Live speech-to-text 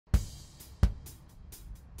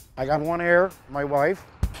I got one ear, my wife.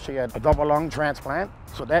 She had a double lung transplant,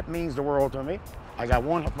 so that means the world to me. I got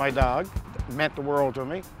one of my dog, that meant the world to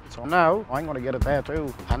me. So now I'm gonna get a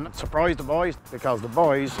tattoo and surprise the boys because the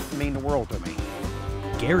boys mean the world to me.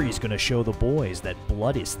 Gary's gonna show the boys that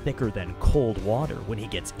blood is thicker than cold water when he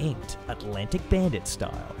gets inked, Atlantic Bandit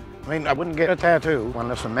style. I mean, I wouldn't get a tattoo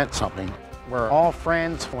unless it meant something. We're all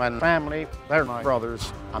friends and family. They're my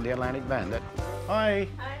brothers. I'm the Atlantic Bandit. Hi.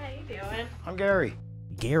 Hi, how you doing? I'm Gary.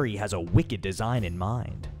 Gary has a wicked design in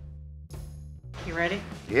mind. You ready?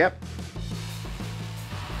 Yep.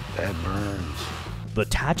 That burns. The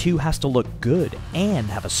tattoo has to look good and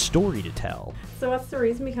have a story to tell. So what's the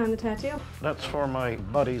reason behind the tattoo? That's for my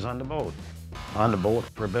buddies on the boat. On the boat,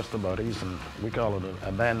 we're best of buddies, and we call it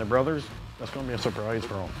a band of brothers. That's going to be a surprise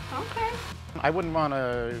for them. Okay. I wouldn't want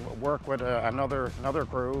to work with another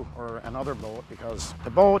crew or another boat because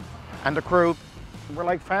the boat and the crew, we're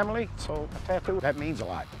like family, so a tattoo, that means a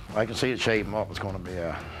lot. I can see it shaping up. It's going to be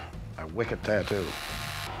a wicked tattoo.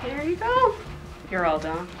 There you go. You're all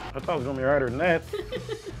done. I thought it was going to be harder than that.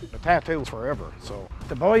 The tattoo's forever, so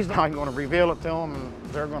the boys, I'm going to reveal it to them, and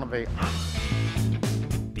they're going to be...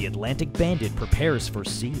 The Atlantic Bandit prepares for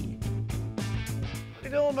sea. How you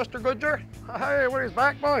doing, Mr. Goodger? Hey, where's his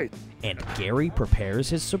back, boy? And Gary prepares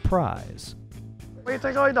his surprise. What do you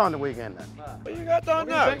think I done the weekend then? What you got done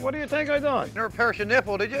now? What do you think I done? You never pierced your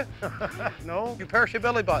nipple, did you? No. You pierced your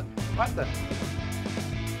belly button. What the?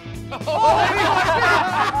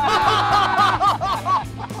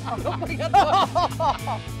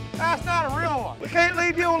 That's not a real one. We can't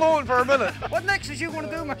leave you alone for a minute. What next is you going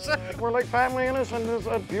to do, Marcel? We're like family in us, and there's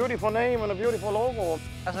a beautiful name and a beautiful logo.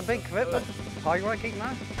 That's a big commitment. Oh, you want to keep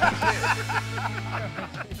mine?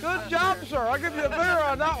 Good job, sir. I'll give you a beer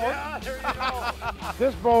on that one. Yeah, there you go.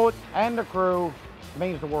 This boat and the crew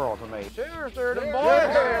means the world to me. Cheers, sir, them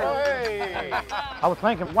boys. Hey. I was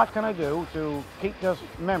thinking, what can I do to keep this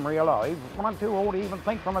memory alive when I'm too old to even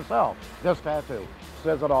think for myself? This tattoo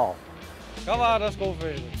says it all. Come on, let's go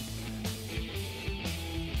fishing.